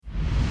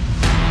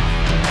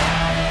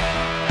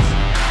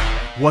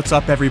What's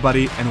up,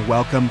 everybody, and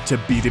welcome to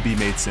B2B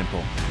Made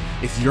Simple.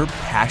 If you're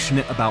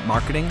passionate about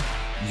marketing,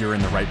 you're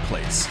in the right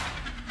place.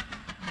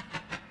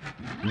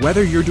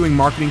 Whether you're doing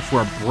marketing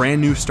for a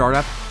brand new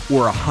startup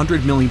or a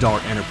 $100 million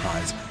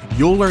enterprise,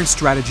 you'll learn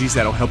strategies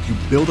that'll help you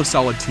build a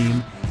solid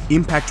team,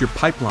 impact your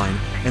pipeline,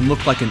 and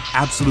look like an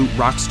absolute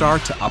rock star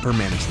to upper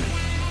management.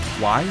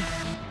 Why?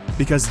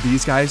 Because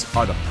these guys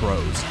are the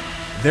pros.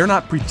 They're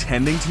not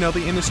pretending to know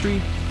the industry,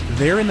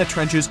 they're in the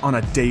trenches on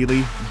a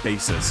daily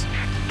basis.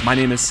 My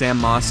name is Sam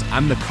Moss.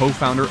 I'm the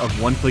co-founder of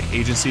One Click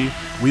Agency.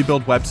 We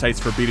build websites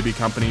for B2B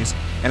companies,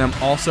 and I'm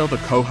also the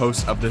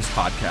co-host of this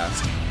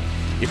podcast.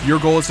 If your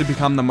goal is to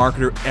become the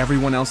marketer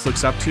everyone else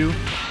looks up to,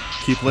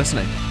 keep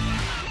listening.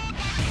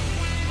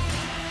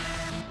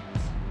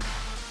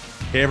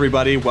 Hey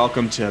everybody,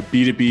 welcome to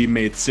B2B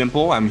Made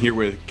Simple. I'm here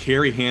with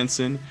Carrie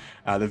Hansen,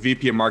 the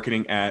VP of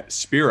Marketing at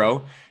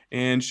Spiro,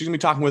 and she's going to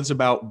be talking with us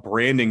about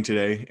branding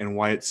today and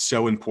why it's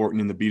so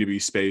important in the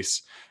B2B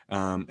space.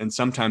 And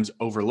sometimes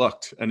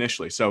overlooked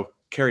initially. So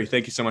Carrie,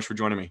 thank you so much for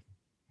joining me.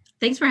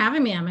 Thanks for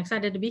having me. I'm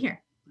excited to be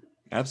here.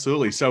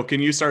 Absolutely. So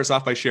can you start us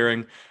off by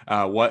sharing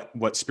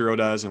what Spiro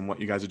does and what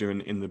you guys are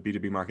doing in the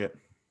B2B market?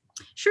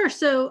 Sure.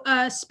 So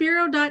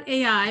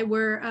Spiro.ai,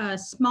 we're a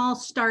small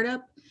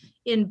startup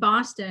in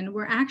Boston.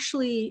 We're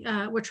actually,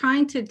 we're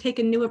trying to take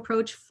a new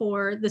approach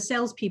for the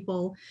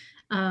salespeople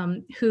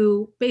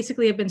who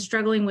basically have been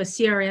struggling with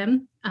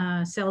CRM,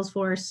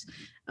 Salesforce,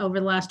 over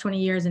the last 20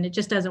 years, and it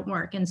just doesn't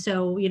work. And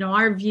so,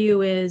 our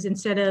view is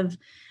instead of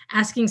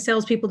asking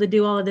salespeople to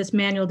do all of this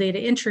manual data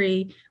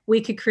entry, we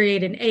could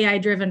create an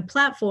AI-driven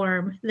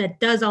platform that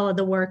does all of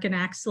the work and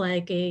acts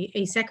like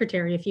a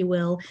secretary, if you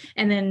will,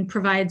 and then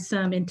provides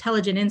some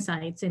intelligent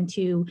insights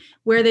into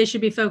where they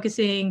should be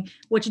focusing,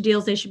 which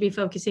deals they should be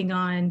focusing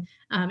on,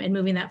 and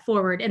moving that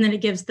forward. And then it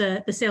gives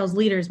the sales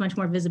leaders much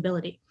more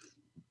visibility.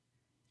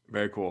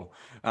 Very cool.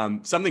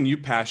 Something you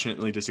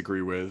passionately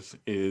disagree with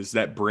is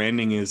that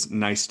branding is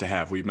nice to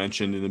have. We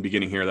mentioned in the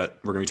beginning here that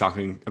we're going to be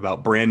talking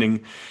about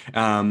branding.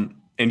 And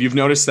you've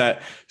noticed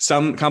that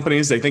some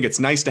companies, they think it's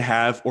nice to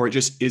have, or it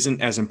just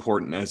isn't as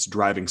important as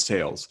driving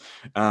sales.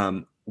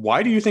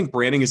 Why do you think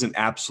branding is an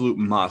absolute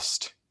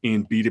must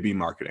in B2B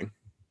marketing?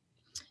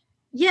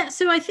 Yeah,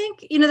 so I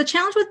think, the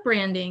challenge with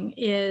branding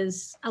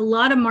is a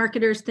lot of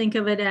marketers think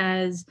of it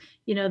as,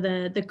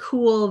 the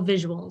cool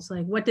visuals.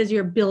 Like, what does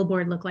your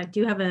billboard look like? Do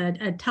you have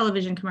a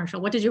television commercial?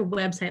 What does your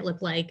website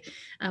look like?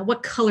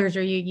 What colors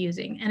are you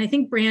using? And I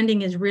think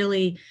branding is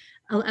really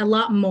a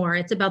lot more.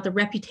 It's about the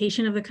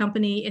reputation of the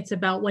company. It's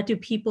about what do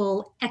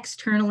people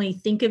externally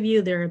think of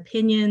you, their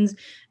opinions.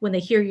 When they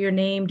hear your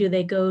name, do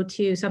they go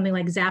to something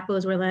like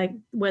Zappos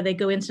where they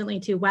go instantly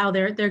to, wow,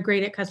 they're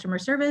great at customer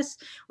service,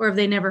 or have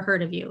they never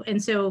heard of you?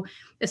 And so,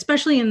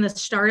 especially in the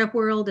startup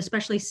world,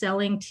 especially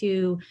selling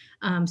to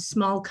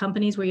small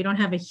companies where you don't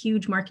have a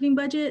huge marketing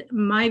budget,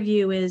 my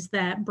view is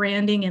that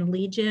branding and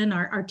lead gen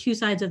are two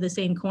sides of the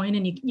same coin,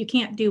 and you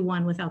can't do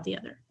one without the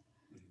other.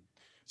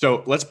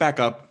 So let's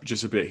back up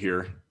just a bit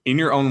here. In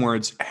your own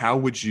words, how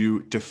would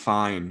you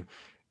define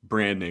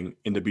branding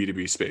in the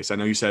B2B space? I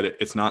know you said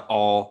it's not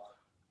all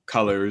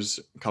colors,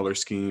 color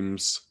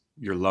schemes,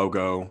 your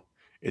logo.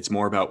 It's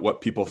more about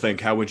what people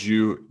think. How would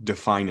you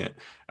define it?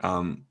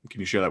 Can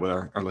you share that with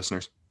our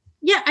listeners?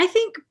 Yeah, I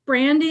think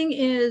branding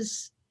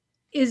is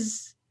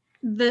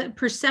the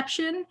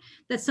perception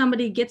that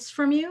somebody gets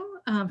from you,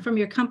 from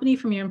your company,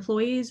 from your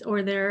employees,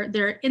 or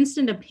their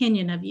instant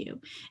opinion of you.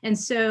 And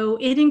so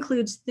it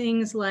includes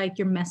things like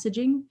your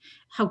messaging.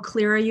 How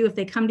clear are you? If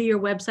they come to your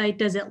website,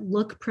 does it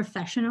look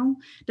professional?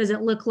 Does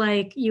it look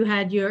like you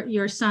had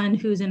your son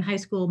who's in high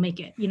school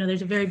make it?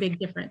 There's a very big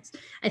difference.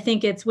 I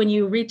think it's when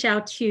you reach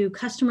out to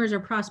customers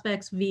or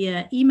prospects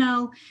via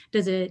email,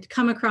 does it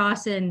come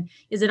across and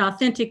is it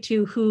authentic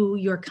to who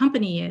your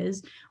company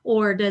is,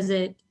 or does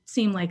it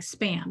seem like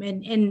spam?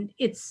 And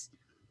it's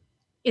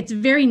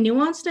very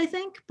nuanced, I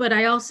think, but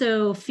I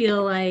also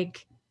feel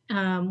like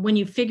when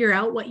you figure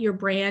out what your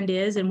brand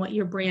is and what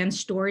your brand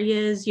story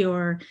is,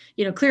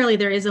 clearly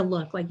there is a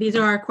look. Like, these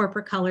are our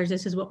corporate colors.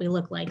 This is what we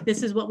look like.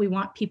 This is what we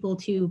want people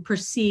to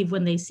perceive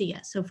when they see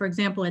us. So for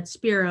example, at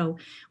Spiro,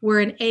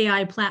 we're an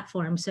AI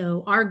platform.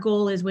 So our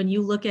goal is when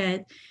you look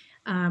at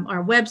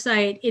our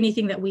website,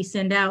 anything that we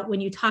send out,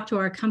 when you talk to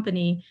our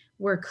company,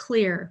 we're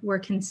clear, we're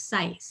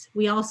concise.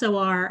 We also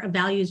are a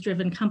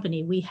values-driven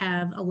company. We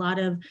have a lot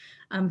of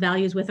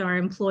values with our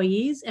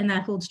employees, and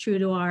that holds true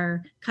to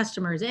our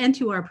customers and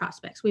to our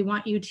prospects. We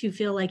want you to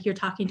feel like you're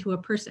talking to a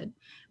person.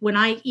 When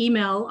I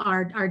email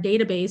our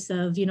database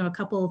of, a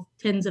couple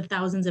tens of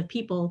thousands of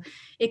people,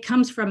 it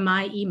comes from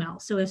my email.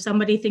 So if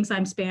somebody thinks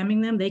I'm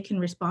spamming them, they can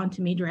respond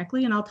to me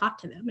directly, and I'll talk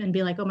to them and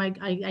be like,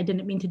 I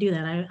didn't mean to do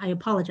that. I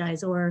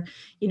apologize. Or,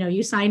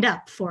 you signed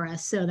up for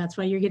us, so that's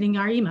why you're getting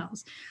our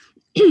emails.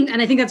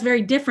 And I think that's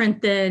very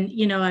different than,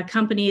 a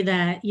company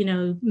that,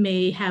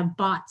 may have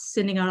bots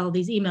sending out all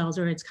these emails,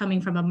 or it's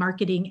coming from a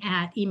marketing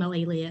 @ email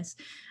alias.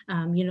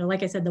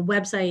 Like I said, the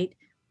website,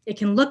 it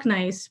can look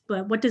nice,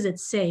 but what does it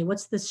say?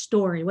 What's the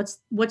story?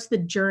 What's the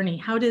journey?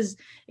 How does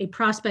a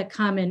prospect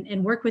come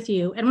and work with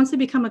you? And once they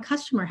become a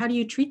customer, how do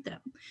you treat them?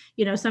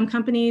 Some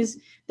companies,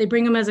 they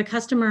bring them as a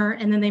customer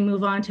and then they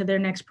move on to their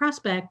next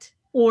prospect.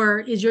 Or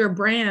is your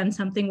brand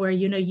something where,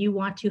 you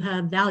want to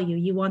have value?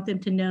 You want them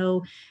to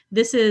know,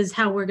 this is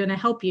how we're going to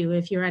help you.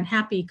 If you're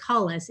unhappy,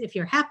 call us. If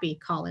you're happy,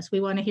 call us. We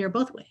want to hear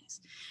both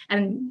ways.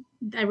 And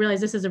I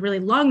realize this is a really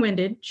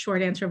long-winded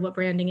short answer of what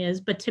branding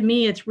is, but to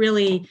me, it's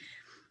really,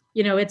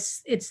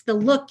 it's the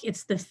look,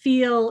 it's the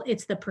feel,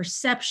 it's the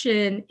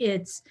perception,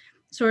 it's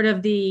sort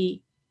of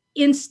the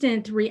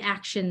instant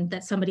reaction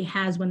that somebody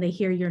has when they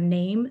hear your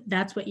name.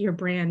 That's what your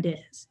brand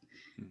is.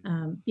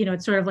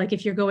 It's sort of like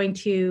if you're going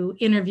to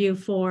interview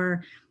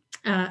for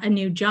a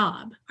new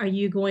job, are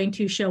you going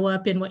to show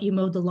up in what you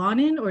mowed the lawn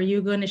in, or are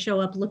you going to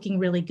show up looking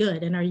really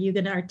good? And are you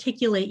going to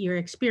articulate your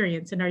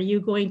experience? And are you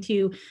going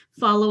to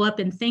follow up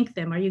and thank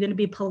them? Are you going to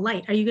be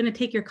polite? Are you going to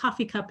take your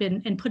coffee cup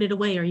and put it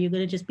away? Or are you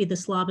going to just be the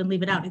slob and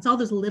leave it out? It's all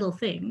those little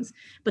things,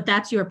 but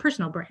that's your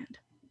personal brand.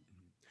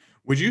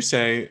 Would you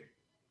say,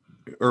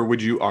 or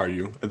would you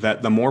argue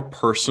that the more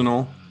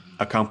personal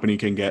a company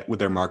can get with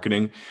their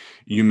marketing,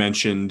 you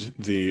mentioned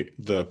the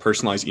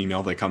personalized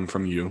email that come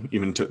from you,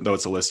 even though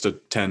it's a list of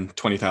 10,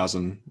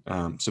 20,000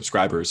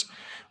 subscribers.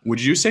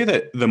 Would you say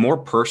that the more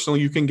personal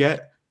you can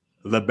get,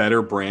 the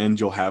better brand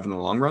you'll have in the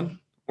long run?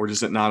 Or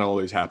does it not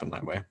always happen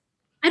that way?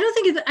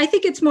 I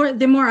think it's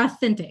the more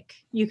authentic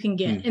you can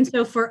get. And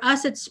so for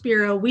us at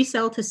Spiro, we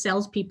sell to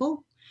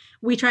salespeople.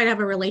 We try to have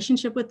a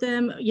relationship with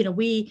them.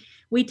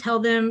 We tell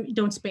them,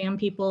 don't spam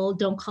people,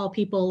 don't call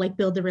people, like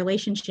build the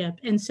relationship.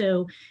 And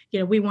so,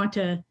 we want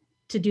to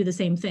do the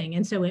same thing.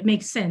 And so it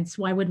makes sense.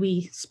 Why would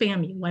we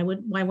spam you?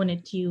 Why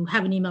wouldn't you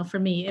have an email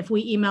from me? If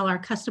we email our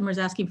customers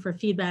asking for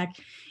feedback,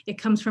 it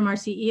comes from our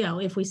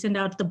CEO. If we send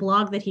out the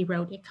blog that he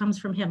wrote, it comes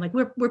from him. Like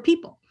we're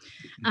people.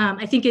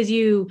 I think as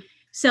you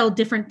sell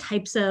different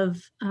types of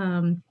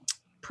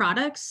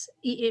products,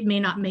 it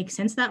may not make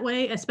sense that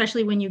way,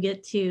 especially when you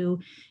get to,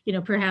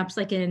 perhaps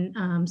like in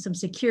some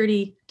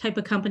security type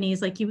of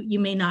companies, like you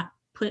may not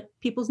put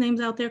people's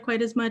names out there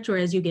quite as much, or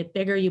as you get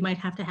bigger, you might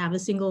have to have a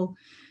single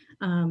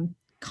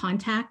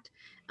contact.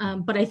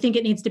 But I think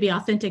it needs to be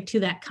authentic to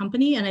that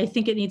company. And I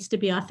think it needs to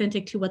be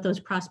authentic to what those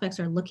prospects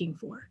are looking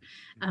for.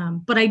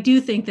 But I do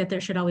think that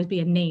there should always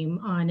be a name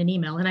on an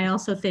email. And I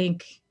also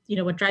think,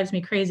 what drives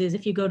me crazy is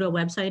if you go to a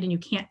website and you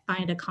can't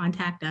find a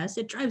contact us,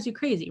 it drives you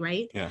crazy,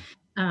 right? Yeah.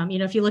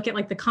 If you look at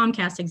like the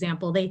Comcast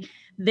example,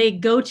 they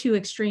go to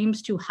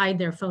extremes to hide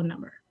their phone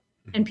number.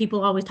 And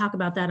people always talk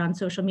about that on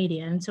social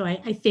media. And so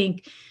I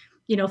think,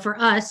 for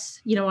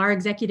us, our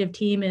executive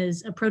team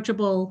is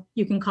approachable.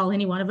 You can call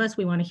any one of us.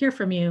 We want to hear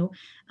from you.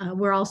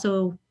 We're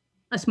also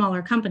a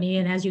smaller company.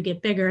 And as you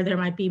get bigger, there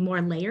might be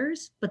more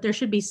layers, but there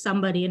should be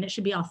somebody, and it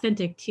should be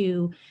authentic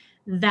to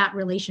that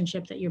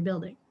relationship that you're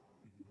building.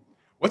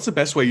 What's the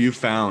best way you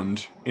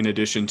found, in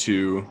addition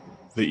to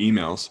the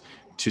emails,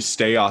 to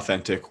stay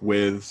authentic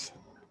with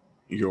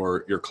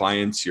your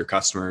clients, your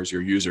customers,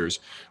 your users?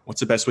 What's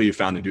the best way you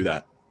found to do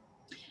that?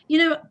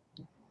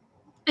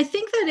 I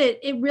think that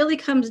it really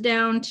comes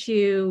down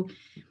to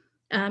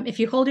if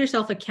you hold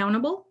yourself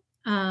accountable,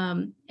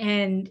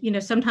 and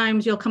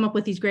sometimes you'll come up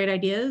with these great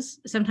ideas.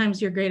 Sometimes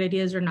your great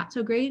ideas are not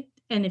so great.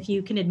 And if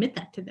you can admit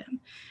that to them,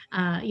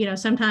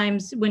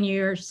 sometimes when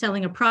you're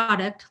selling a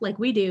product like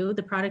we do,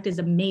 the product is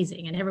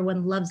amazing and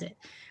everyone loves it.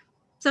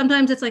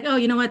 Sometimes it's like, oh,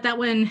 you know what, that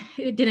one,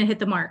 it didn't hit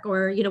the mark,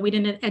 or, we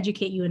didn't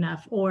educate you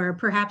enough, or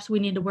perhaps we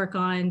need to work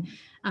on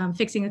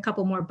fixing a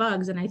couple more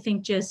bugs. And I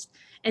think just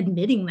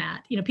admitting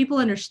that, people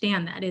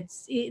understand that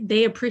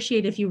they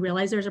appreciate if you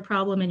realize there's a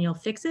problem and you'll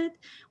fix it,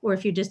 or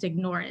if you just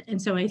ignore it. And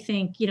so I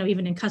think,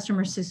 even in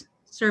customer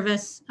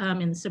service,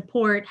 in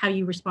support, how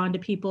you respond to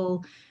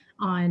people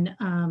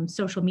on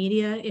social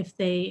media, if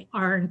they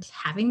aren't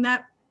having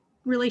that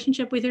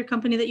relationship with your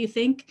company that you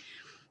think,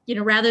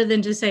 rather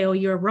than just say, oh,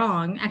 you're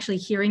wrong, actually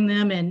hearing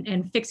them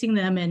and fixing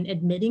them and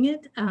admitting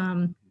it,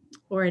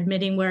 or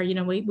admitting where,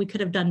 we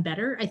could have done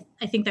better.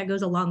 I think that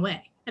goes a long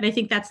way. And I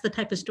think that's the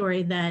type of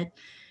story that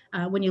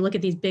when you look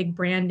at these big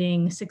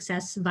branding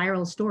success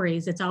viral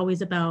stories, it's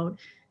always about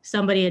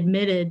somebody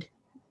admitted,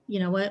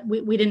 what,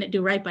 we didn't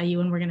do right by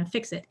you and we're going to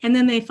fix it. And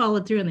then they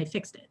followed through and they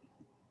fixed it.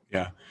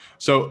 Yeah.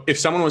 So if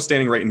someone was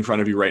standing right in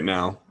front of you right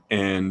now,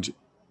 and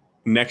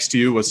next to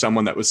you was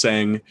someone that was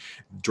saying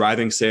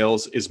driving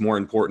sales is more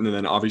important, and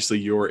then obviously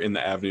you're in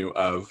the avenue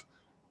of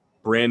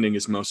branding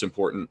is most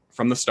important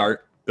from the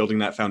start, building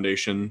that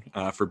foundation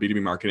for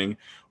B2B marketing,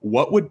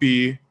 what would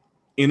be,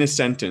 in a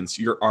sentence,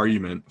 your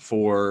argument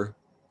for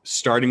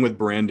starting with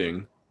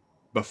branding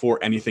before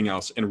anything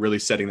else and really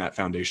setting that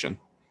foundation?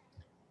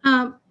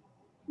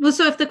 Well,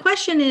 so if the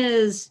question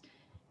is,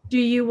 do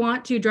you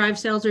want to drive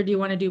sales or do you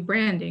want to do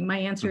branding? My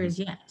answer is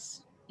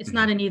yes. It's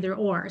not an either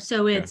or.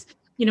 So it's,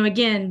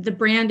 again, the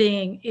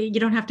branding, you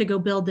don't have to go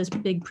build this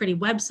big, pretty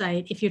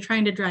website. If you're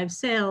trying to drive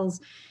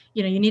sales,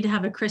 you need to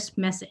have a crisp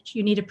message.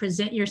 You need to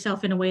present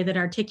yourself in a way that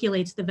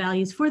articulates the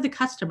values for the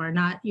customer,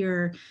 not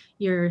your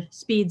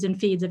speeds and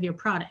feeds of your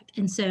product.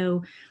 And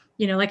so,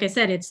 like I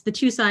said, it's the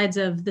two sides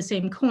of the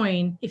same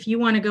coin. If you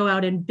want to go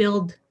out and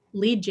build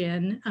lead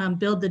gen,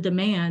 build the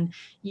demand,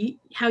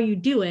 how you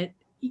do it,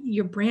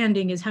 your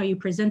branding is how you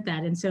present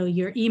that. And so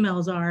your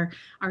emails are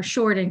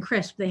short and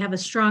crisp. They have a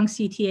strong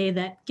CTA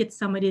that gets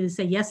somebody to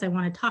say, yes, I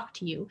want to talk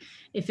to you.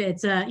 If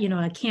it's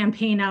a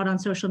campaign out on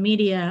social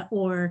media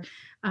or,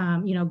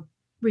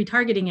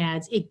 retargeting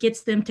ads, it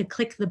gets them to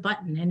click the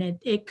button. And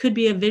it could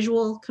be a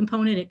visual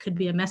component, it could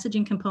be a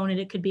messaging component,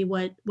 it could be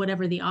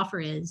whatever the offer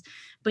is,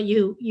 but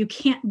you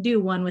can't do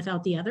one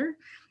without the other.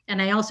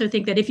 And I also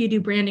think that if you do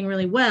branding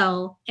really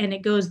well and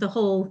it goes the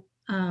whole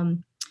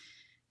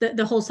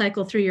the whole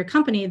cycle through your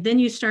company, then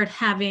you start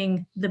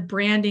having the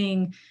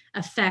branding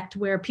effect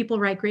where people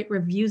write great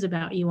reviews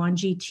about you on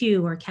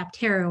G2 or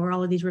Capterra or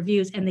all of these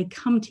reviews, and they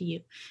come to you.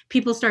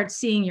 People start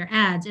seeing your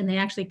ads and they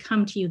actually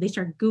come to you. They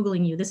start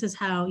Googling you. This is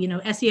how,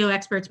 SEO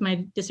experts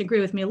might disagree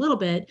with me a little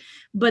bit,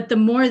 but the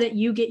more that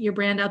you get your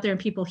brand out there and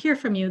people hear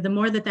from you, the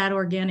more that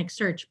organic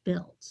search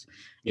builds.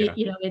 Yeah.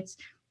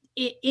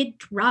 It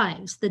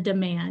drives the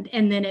demand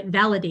and then it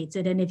validates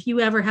it. And if you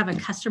ever have a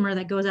customer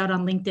that goes out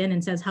on LinkedIn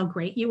and says how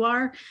great you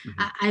are,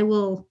 I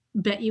will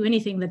bet you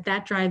anything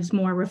that drives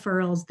more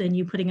referrals than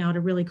you putting out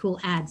a really cool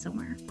ad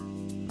somewhere.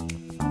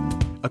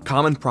 A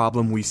common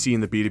problem we see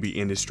in the B2B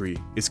industry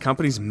is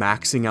companies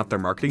maxing out their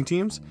marketing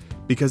teams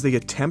because they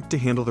attempt to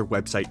handle their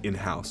website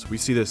in-house. We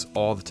see this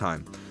all the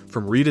time.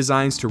 From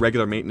redesigns to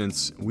regular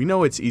maintenance, we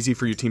know it's easy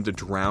for your team to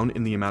drown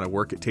in the amount of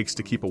work it takes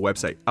to keep a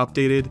website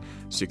updated,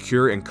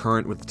 secure, and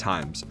current with the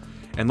times.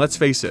 And let's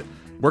face it,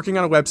 working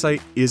on a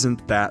website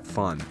isn't that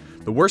fun.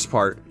 The worst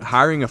part,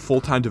 hiring a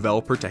full-time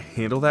developer to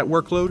handle that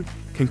workload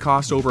can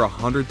cost over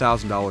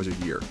 $100,000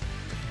 a year.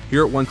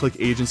 Here at OneClick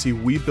Agency,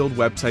 we build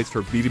websites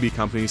for B2B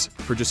companies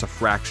for just a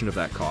fraction of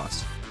that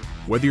cost.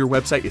 Whether your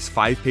website is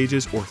 5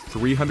 pages or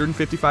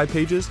 355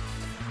 pages,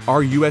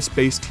 our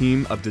US-based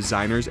team of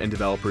designers and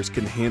developers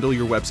can handle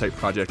your website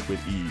project with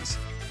ease.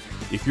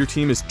 If your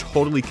team is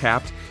totally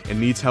capped and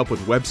needs help with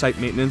website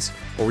maintenance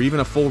or even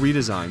a full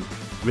redesign,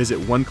 visit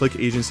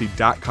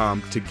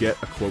oneclickagency.com to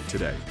get a quote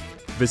today.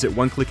 Visit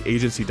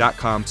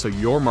oneclickagency.com so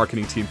your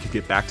marketing team can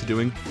get back to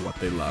doing what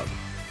they love.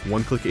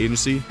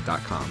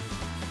 oneclickagency.com.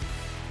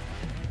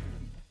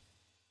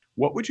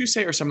 What would you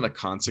say are some of the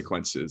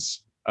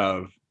consequences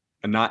of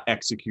not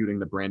executing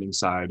the branding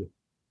side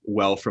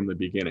well from the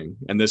beginning?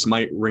 And this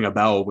might ring a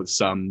bell with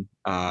some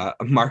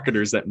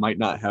marketers that might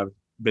not have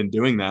been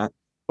doing that,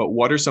 but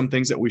what are some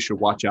things that we should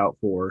watch out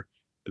for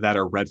that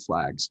are red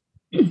flags?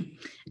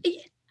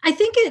 I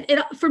think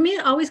it for me,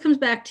 it always comes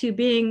back to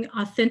being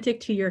authentic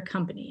to your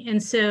company.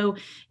 And so,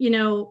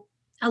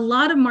 a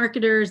lot of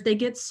marketers, they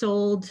get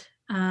sold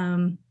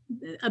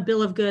a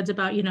bill of goods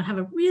about, have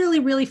a really,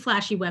 really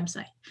flashy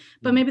website,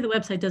 but maybe the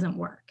website doesn't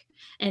work.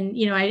 And,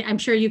 I'm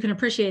sure you can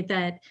appreciate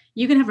that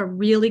you can have a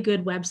really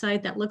good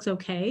website that looks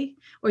okay,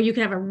 or you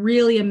can have a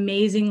really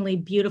amazingly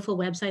beautiful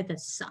website that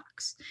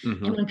sucks.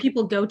 Mm-hmm. And when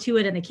people go to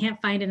it and they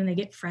can't find it and they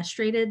get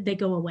frustrated, they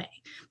go away.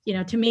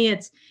 To me,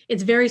 it's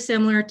very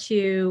similar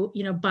to,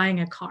 buying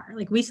a car.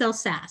 Like we sell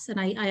SaaS. And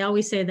I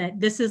always say that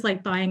this is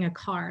like buying a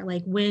car.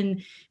 Like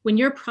when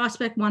your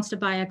prospect wants to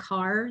buy a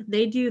car,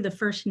 they do the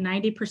first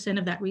 90%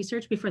 of that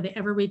research before they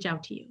ever reach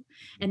out to you.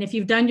 And if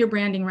you've done your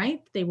branding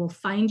right, they will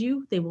find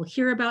you, they will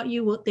hear about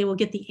you, they will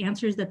get the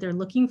answers that they're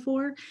looking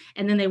for.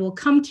 And then they will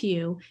come to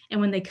you. And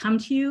when they come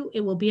to you,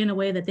 it will be in a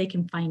way that they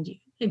can find you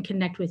and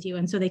connect with you.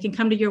 And so they can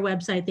come to your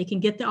website, they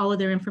can get all of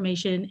their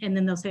information, and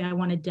then they'll say, I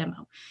want a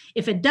demo.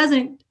 If it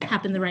doesn't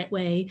happen the right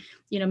way,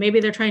 maybe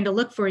they're trying to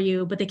look for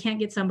you, but they can't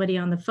get somebody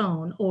on the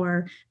phone,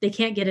 or they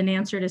can't get an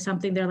answer to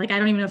something. They're like, I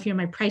don't even know if you're in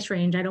my price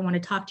range. I don't want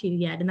to talk to you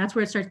yet. And that's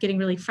where it starts getting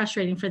really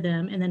frustrating for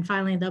them. And then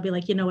finally they'll be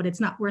like, you know what,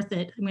 it's not worth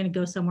it. I'm going to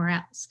go somewhere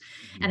else.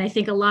 Mm-hmm. And I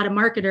think a lot of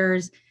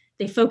marketers,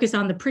 they focus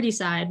on the pretty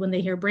side when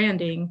they hear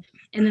branding,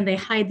 and then they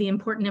hide the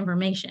important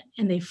information,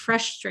 and they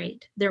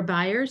frustrate their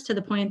buyers to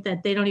the point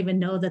that they don't even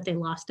know that they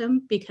lost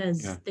them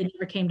because they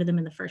never came to them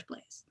in the first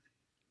place.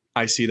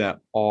 I see that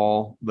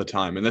all the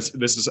time. And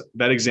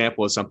that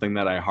example is something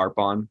that I harp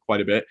on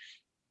quite a bit.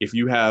 If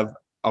you have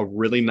a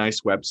really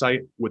nice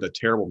website with a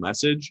terrible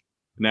message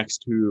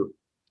next to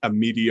a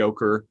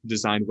mediocre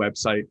designed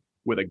website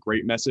with a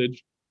great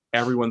message,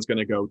 everyone's going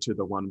to go to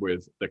the one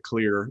with the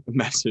clear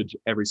message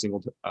every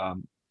single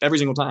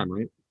time,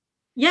 right?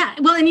 Yeah.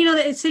 Well, and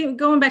it's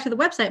going back to the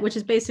website, which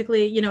is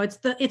basically,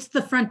 it's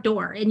the front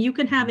door, and you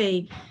can have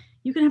a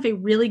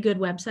really good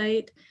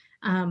website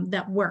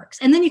that works,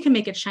 and then you can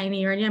make it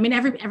shinier. I mean,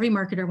 every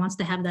marketer wants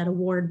to have that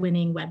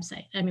award-winning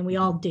website. I mean, we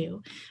all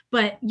do,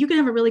 but you can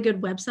have a really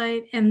good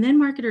website, and then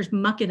marketers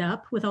muck it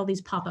up with all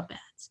these pop-up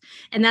ads.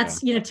 And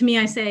that's, to me,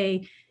 I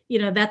say,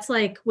 that's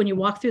like when you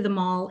walk through the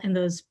mall and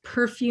those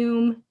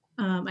perfume,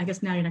 I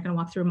guess now you're not going to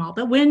walk through a mall,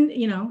 but when,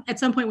 at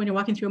some point when you're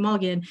walking through a mall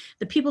again,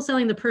 the people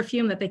selling the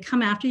perfume, that they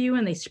come after you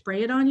and they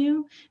spray it on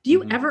you. Do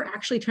you ever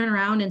actually turn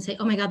around and say,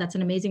 oh my God, that's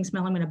an amazing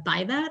smell, I'm going to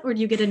buy that? Or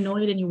do you get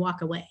annoyed and you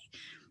walk away?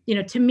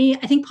 To me,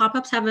 I think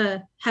pop-ups have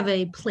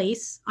a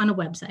place on a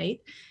website,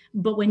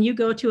 But when you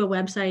go to a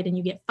website and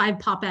you get 5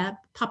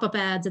 pop-up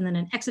ads and then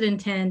an exit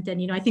intent,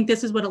 and I think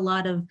this is what a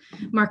lot of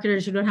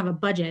marketers who don't have a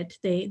budget,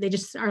 they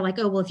just are like,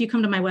 oh, well, if you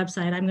come to my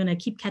website, I'm going to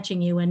keep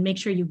catching you and make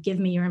sure you give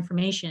me your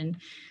information.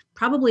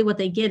 Probably what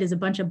they get is a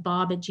bunch of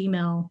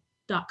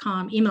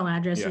bob@gmail.com email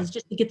addresses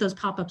just to get those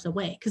pop-ups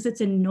away, because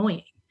it's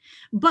annoying.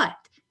 But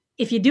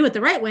if you do it the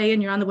right way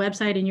and you're on the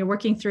website and you're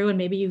working through, and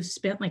maybe you've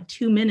spent like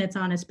 2 minutes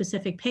on a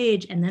specific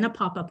page, and then a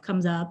pop-up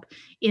comes up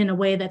in a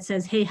way that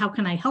says, hey, how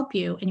can I help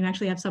you? And you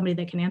actually have somebody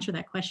that can answer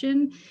that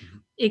question.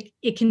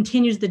 It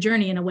continues the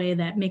journey in a way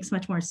that makes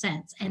much more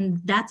sense. And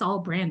that's all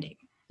branding.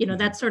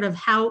 That's sort of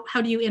how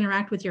do you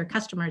interact with your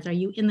customers? Are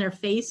you in their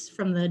face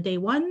from the day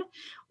one,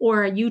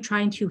 or are you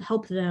trying to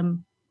help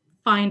them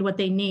find what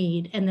they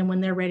need? And then when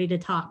they're ready to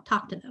talk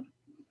to them.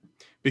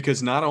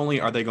 Because not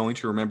only are they going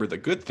to remember the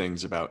good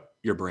things about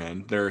your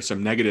brand, there are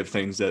some negative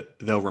things that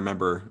they'll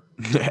remember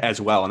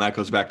as well. And that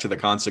goes back to the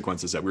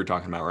consequences that we were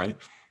talking about, right?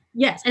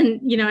 Yes. And,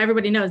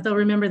 everybody knows they'll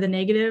remember the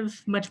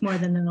negative much more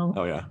than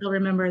they'll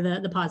remember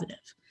the positive.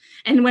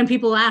 And when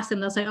people ask them,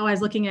 they'll say, oh, I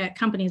was looking at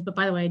companies, but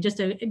by the way, just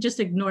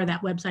ignore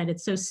that website.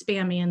 It's so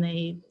spammy and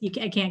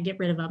I can't get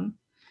rid of them.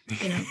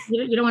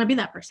 You don't want to be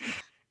that person.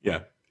 Yeah.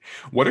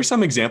 What are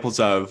some examples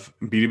of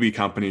B2B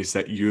companies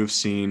that you've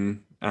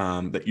seen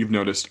that you've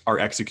noticed are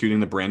executing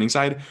the branding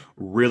side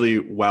really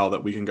well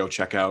that we can go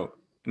check out?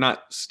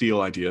 Not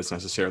steal ideas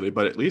necessarily,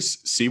 but at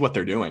least see what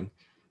they're doing.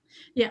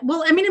 Yeah.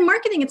 Well, I mean, in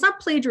marketing, it's not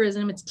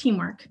plagiarism, it's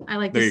teamwork. I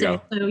like to say.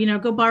 So,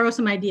 go borrow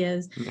some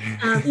ideas.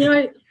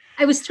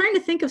 I was trying to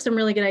think of some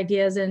really good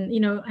ideas, and,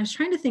 I was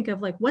trying to think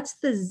of like, what's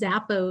the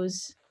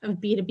Zappos of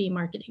B2B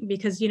marketing?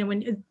 Because,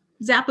 when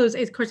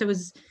Zappos, of course,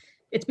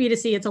 it's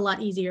B2C, it's a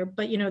lot easier,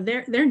 but,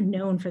 they're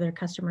known for their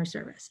customer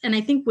service. And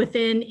I think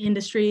within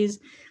industries,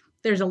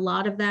 there's a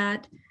lot of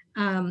that.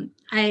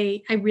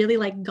 I really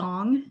like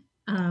Gong,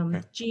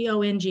 Gong.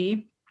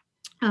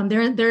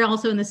 They're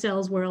also in the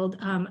sales world.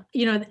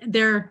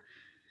 They're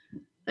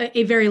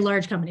a very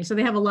large company, so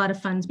they have a lot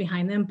of funds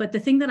behind them. But the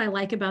thing that I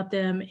like about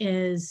them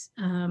is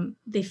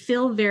they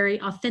feel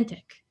very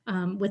authentic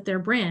with their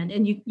brand.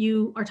 And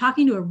you are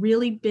talking to a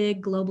really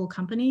big global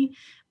company,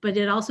 but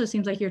it also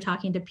seems like you're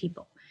talking to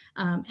people.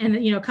 And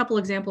a couple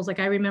examples, like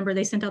I remember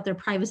they sent out their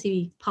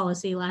privacy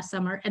policy last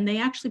summer, and they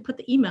actually put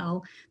the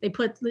email,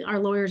 our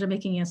lawyers are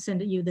making us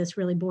send you this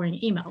really boring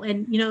email.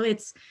 And,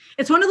 it's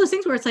one of those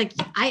things where it's like,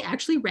 I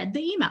actually read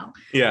the email.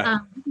 Yeah.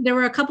 There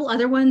were a couple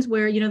other ones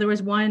where, there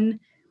was one,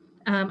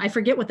 I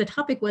forget what the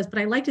topic was, but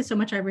I liked it so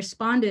much. I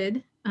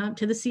responded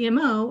to the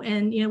CMO,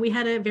 and, we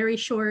had a very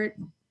short,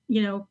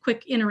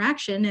 quick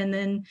interaction. And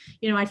then,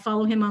 I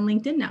follow him on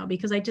LinkedIn now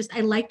because I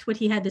liked what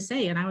he had to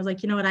say. And I was like,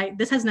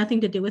 this has nothing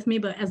to do with me,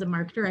 but as a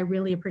marketer, I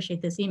really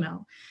appreciate this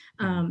email.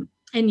 And,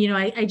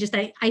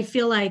 I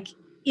feel like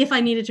if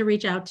I needed to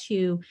reach out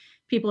to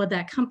people at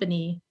that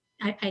company,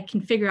 I can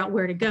figure out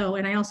where to go.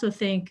 And I also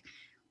think,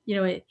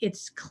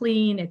 it's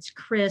clean, it's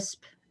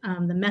crisp,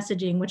 the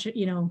messaging, which,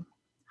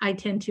 I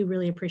tend to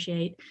really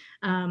appreciate.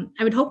 I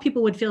would hope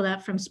people would feel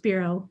that from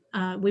Spiro.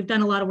 We've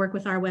done a lot of work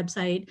with our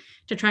website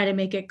to try to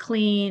make it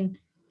clean,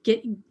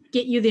 get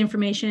you the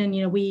information.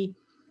 We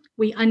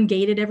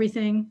ungated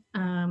everything,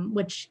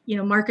 which,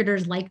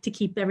 marketers like to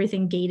keep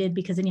everything gated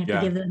because then you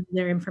have to give them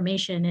their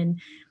information.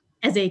 And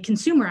as a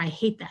consumer, I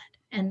hate that.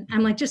 And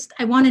I'm like,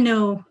 I want to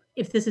know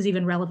if this is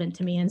even relevant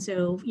to me. And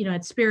so,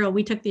 at Spiro,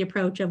 we took the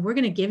approach of we're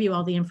going to give you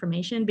all the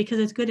information because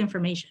it's good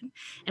information.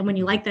 And when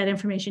you like that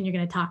information, you're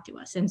going to talk to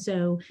us. And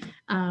so,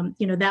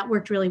 that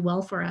worked really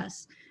well for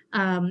us.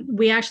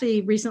 We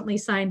actually recently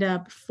signed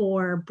up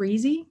for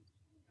Breezy,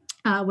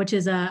 which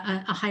is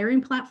a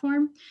hiring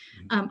platform.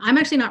 I'm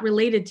actually not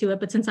related to it,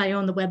 but since I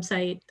own the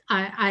website,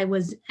 I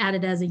was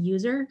added as a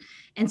user.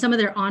 And some of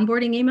their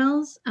onboarding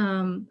emails,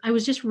 I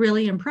was just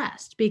really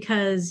impressed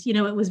because,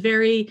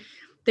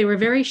 they were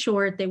very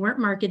short. They weren't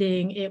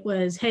marketing. It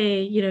was,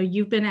 hey,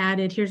 you've been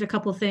added. Here's a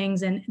couple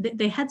things. And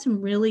they had some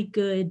really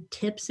good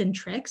tips and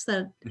tricks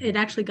that it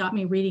actually got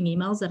me reading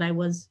emails that I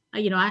was,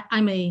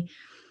 I'm a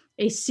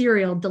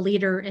serial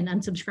deleter and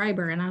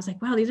unsubscriber. And I was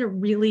like, wow, these are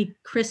really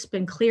crisp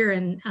and clear.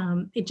 And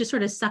it just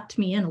sort of sucked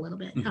me in a little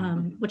bit,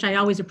 which I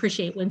always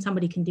appreciate when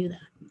somebody can do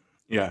that.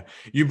 Yeah.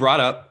 You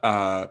brought up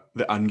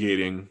the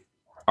ungating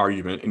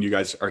argument, and you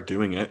guys are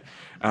doing it.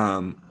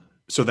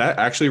 So that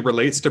actually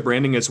relates to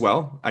branding as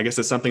well. I guess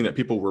it's something that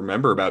people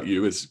remember about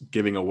you is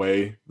giving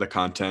away the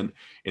content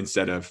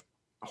instead of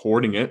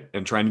hoarding it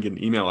and trying to get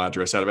an email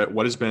address out of it.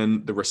 What has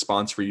been the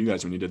response for you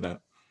guys when you did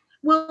that?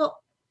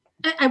 Well,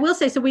 I will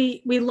say, so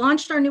we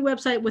launched our new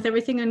website with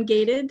everything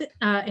ungated,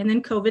 and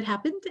then COVID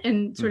happened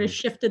and sort of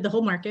shifted the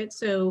whole market.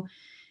 So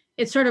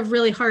it's sort of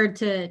really hard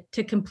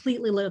to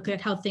completely look at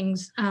how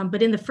things,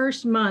 but in the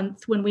first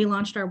month when we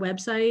launched our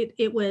website,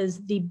 it was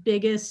the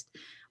biggest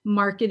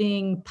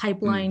marketing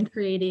pipeline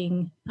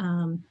creating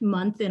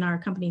month in our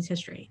company's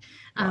history.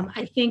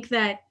 I think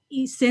that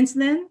since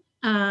then,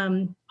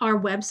 our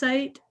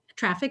website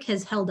traffic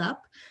has held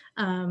up.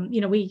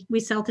 We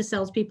sell to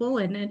salespeople,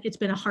 and it's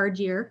been a hard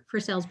year for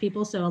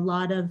salespeople. So a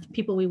lot of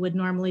people we would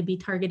normally be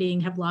targeting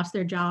have lost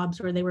their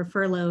jobs or they were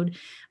furloughed,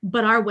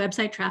 but our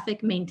website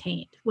traffic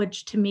maintained,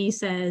 which to me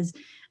says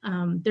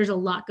there's a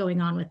lot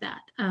going on with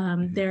that.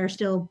 They're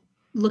still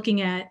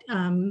looking at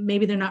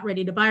maybe they're not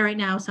ready to buy right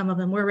now. Some of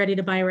them were ready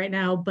to buy right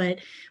now, but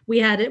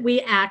we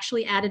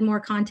actually added more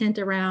content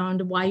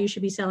around why you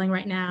should be selling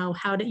right now,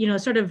 how to,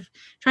 sort of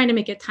trying to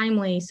make it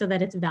timely so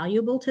that it's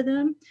valuable to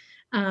them.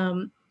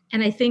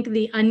 And I think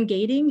the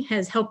ungating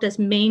has helped us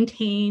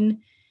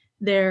maintain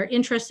their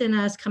interest in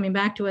us, coming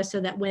back to us,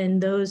 so that when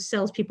those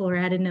salespeople are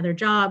at another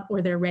job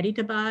or they're ready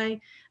to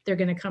buy, they're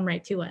going to come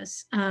right to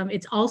us.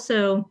 It's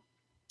also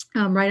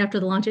right after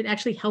the launch, it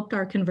actually helped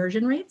our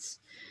conversion rates,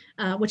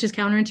 which is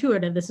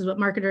counterintuitive. This is what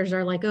marketers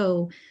are like,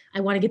 oh,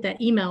 I want to get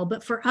that email.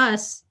 But for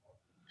us,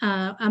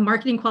 a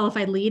marketing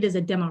qualified lead is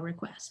a demo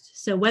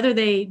request. So whether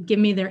they give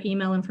me their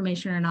email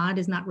information or not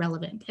is not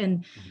relevant.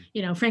 And,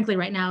 frankly,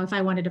 right now, if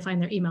I wanted to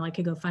find their email, I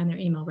could go find their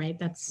email, right?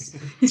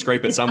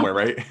 Scrape it somewhere,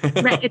 right?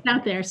 Right. It's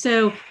out there.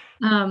 So,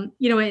 when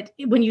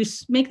you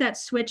make that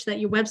switch that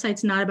your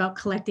website's not about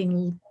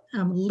collecting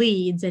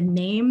leads and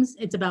names,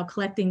 it's about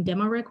collecting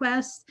demo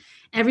requests.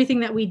 Everything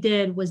that we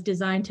did was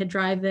designed to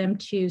drive them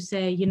to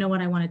say, you know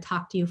what, I want to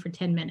talk to you for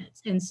 10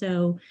 minutes. And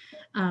so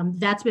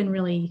that's been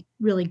really,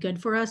 really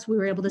good for us. We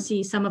were able to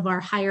see some of our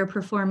higher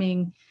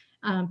performing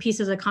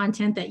pieces of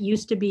content that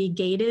used to be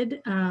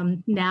gated.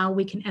 Now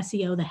we can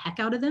SEO the heck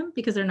out of them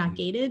because they're not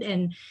gated,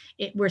 and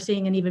we're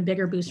seeing an even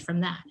bigger boost from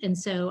that. And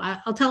so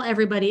I'll tell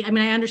everybody, I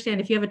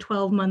understand if you have a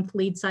 12-month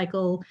lead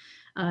cycle,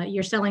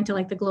 you're selling to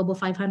like the Global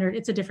 500,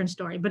 it's a different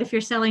story. But if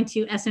you're selling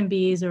to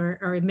SMBs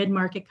or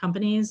mid-market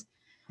companies,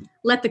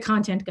 let the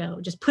content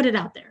go. Just put it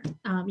out there.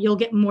 You'll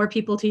get more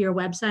people to your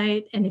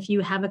website. And if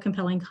you have a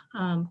compelling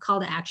call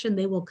to action,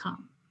 they will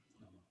come.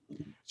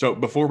 So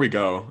before we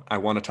go, I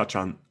want to touch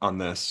on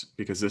this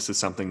because this is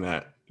something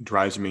that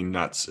drives me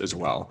nuts as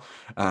well.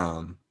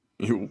 When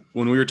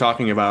we were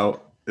talking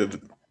about,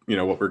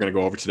 what we're going to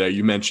go over today,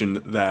 you mentioned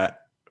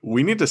that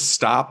we need to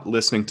stop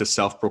listening to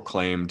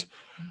self-proclaimed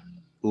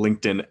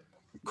LinkedIn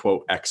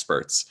quote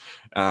experts.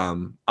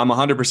 I'm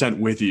 100%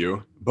 with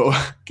you,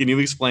 but can you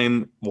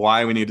explain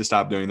why we need to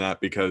stop doing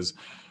that? Because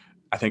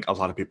I think a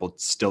lot of people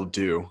still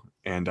do,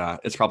 and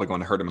it's probably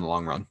going to hurt them in the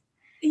long run.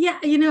 Yeah.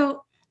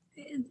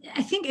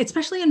 I think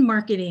especially in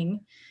marketing,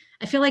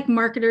 I feel like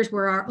marketers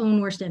were our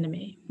own worst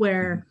enemy,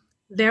 where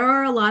there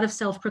are a lot of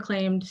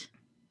self-proclaimed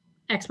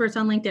experts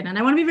on LinkedIn. And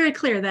I want to be very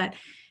clear that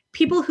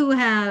people who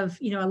have,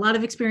 a lot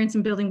of experience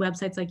in building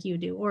websites like you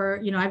do,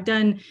 or,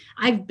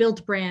 I've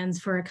built brands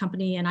for a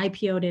company and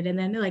IPO'd it and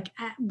then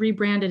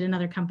rebranded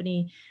another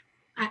company.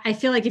 I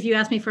feel like if you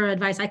ask me for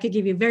advice, I could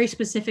give you very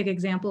specific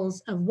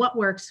examples of what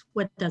works,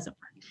 what doesn't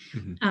work.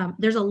 Mm-hmm.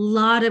 There's a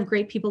lot of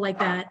great people like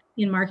that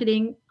in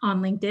marketing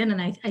on LinkedIn,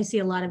 and I see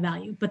a lot of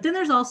value. But then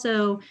there's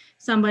also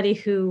somebody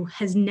who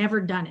has never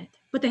done it,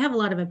 but they have a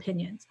lot of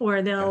opinions,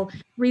 or they'll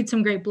read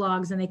some great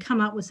blogs and they come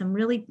out with some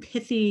really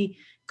pithy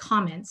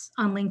comments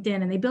on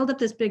LinkedIn, and they build up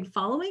this big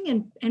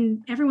following,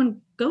 and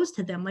everyone goes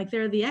to them like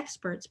they're the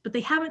experts, but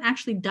they haven't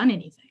actually done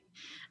anything.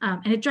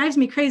 And it drives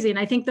me crazy. And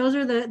I think those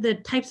are the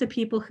types of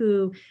people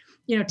who,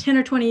 10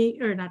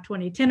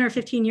 or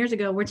 15 years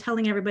ago, we're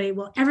telling everybody,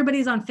 well,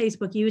 everybody's on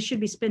Facebook. You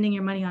should be spending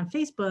your money on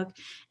Facebook.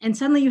 And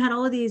suddenly you had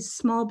all of these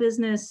small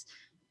business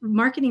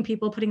marketing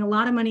people putting a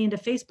lot of money into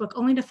Facebook,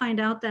 only to find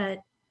out that,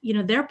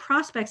 their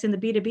prospects in the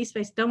B2B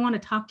space don't want to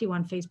talk to you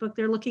on Facebook.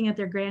 They're looking at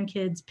their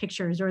grandkids'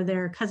 pictures or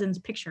their cousins'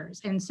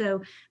 pictures. And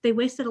so they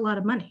wasted a lot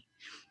of money.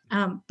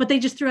 But they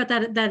just threw out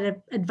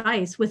that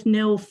advice with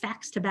no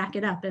facts to back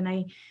it up. And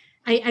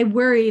I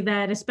worry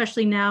that,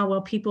 especially now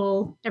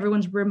while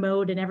everyone's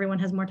remote and everyone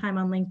has more time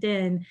on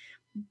LinkedIn,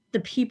 the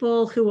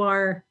people who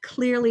are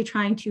clearly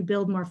trying to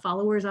build more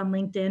followers on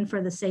LinkedIn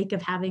for the sake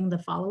of having the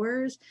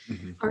followers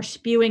are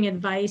spewing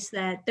advice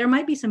that there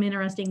might be some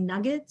interesting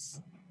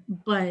nuggets,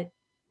 but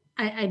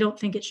I don't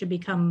think it should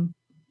become,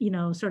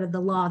 sort of the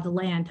law of the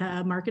land to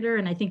a marketer.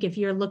 And I think if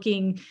you're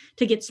looking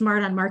to get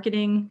smart on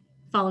marketing,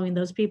 following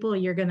those people,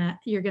 you're gonna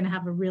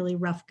have a really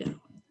rough go.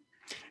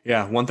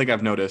 Yeah, one thing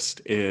I've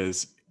noticed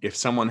is if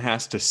someone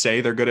has to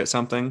say they're good at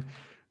something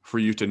for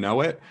you to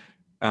know it,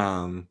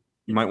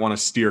 you might want to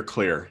steer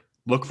clear.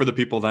 Look for the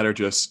people that are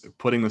just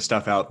putting the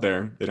stuff out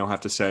there. They don't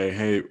have to say,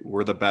 hey,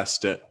 we're the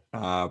best at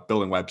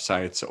building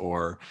websites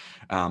or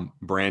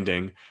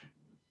branding.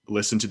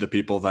 Listen to the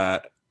people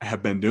that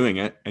have been doing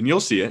it, and you'll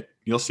see it.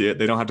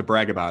 They don't have to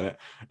brag about it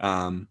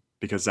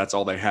because that's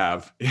all they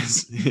have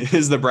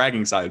is the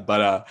bragging side.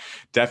 But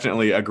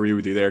definitely agree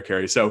with you there,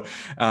 Carrie. So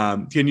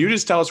can you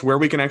just tell us where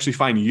we can actually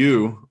find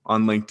you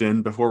on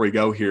LinkedIn before we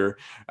go here?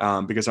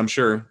 Because I'm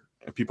sure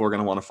people are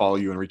going to want to follow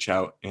you and reach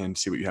out and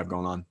see what you have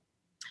going on.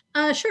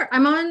 Sure.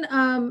 I'm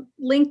on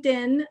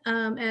LinkedIn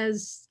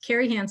as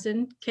Carrie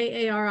Hanson,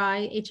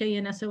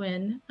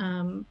 KariHanson.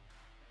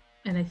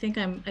 And I think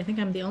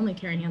I'm the only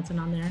Carrie Hanson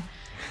on there.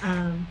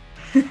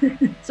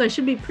 So it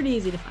should be pretty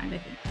easy to find, I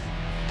think.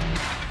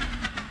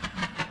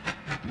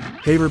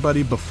 Hey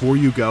everybody, before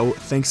you go,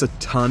 thanks a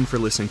ton for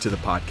listening to the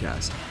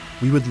podcast.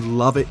 We would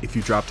love it if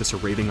you dropped us a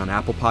rating on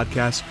Apple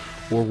Podcasts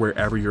or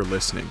wherever you're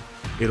listening.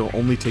 It'll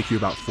only take you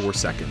about 4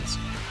 seconds.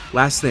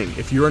 Last thing,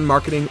 if you're in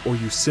marketing or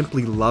you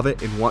simply love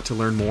it and want to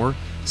learn more,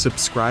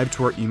 subscribe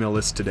to our email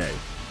list today.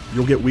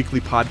 You'll get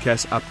weekly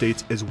podcast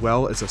updates as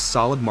well as a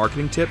solid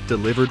marketing tip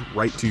delivered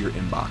right to your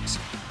inbox.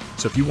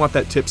 So if you want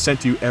that tip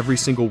sent to you every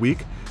single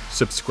week,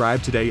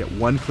 subscribe today at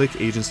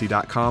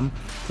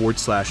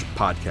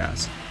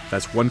oneclickagency.com/podcast.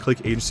 That's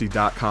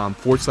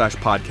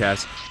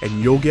oneclickagency.com/podcast,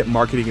 and you'll get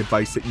marketing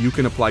advice that you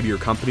can apply to your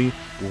company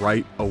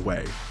right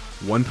away.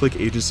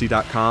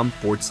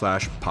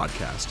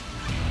 oneclickagency.com/podcast.